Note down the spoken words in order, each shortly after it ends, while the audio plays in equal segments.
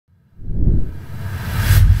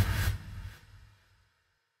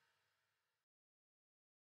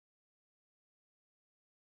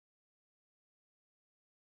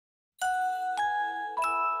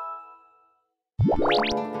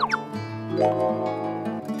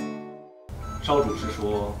少主是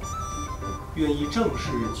说，愿意正式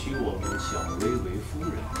娶我们小薇为夫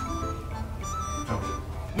人。正式。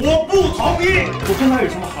我不同意。我跟他有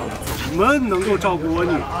什么好聊的？你们能够照顾我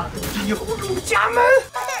女儿，以后入家门。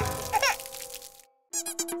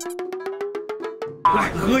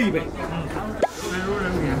来，喝一杯。贵州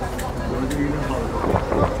人民，我就一定好。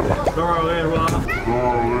等会儿我跟你说。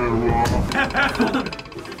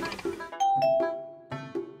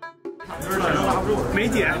梅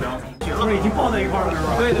姐，血味已经抱在一块儿了，是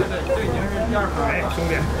吧？对，这已经是第二回。哎，兄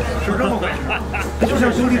弟，是这么回事，就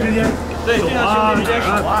像兄弟之间，对，就像兄弟之间手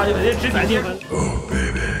啊，就得肢体接吻。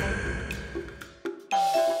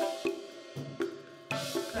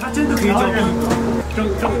他真的可以叫逼，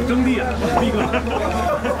征弟啊，逼哥，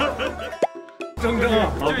征啊，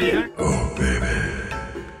老弟。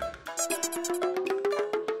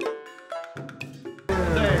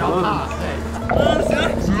对，然后他，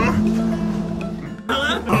行。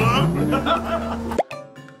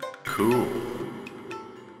Cool.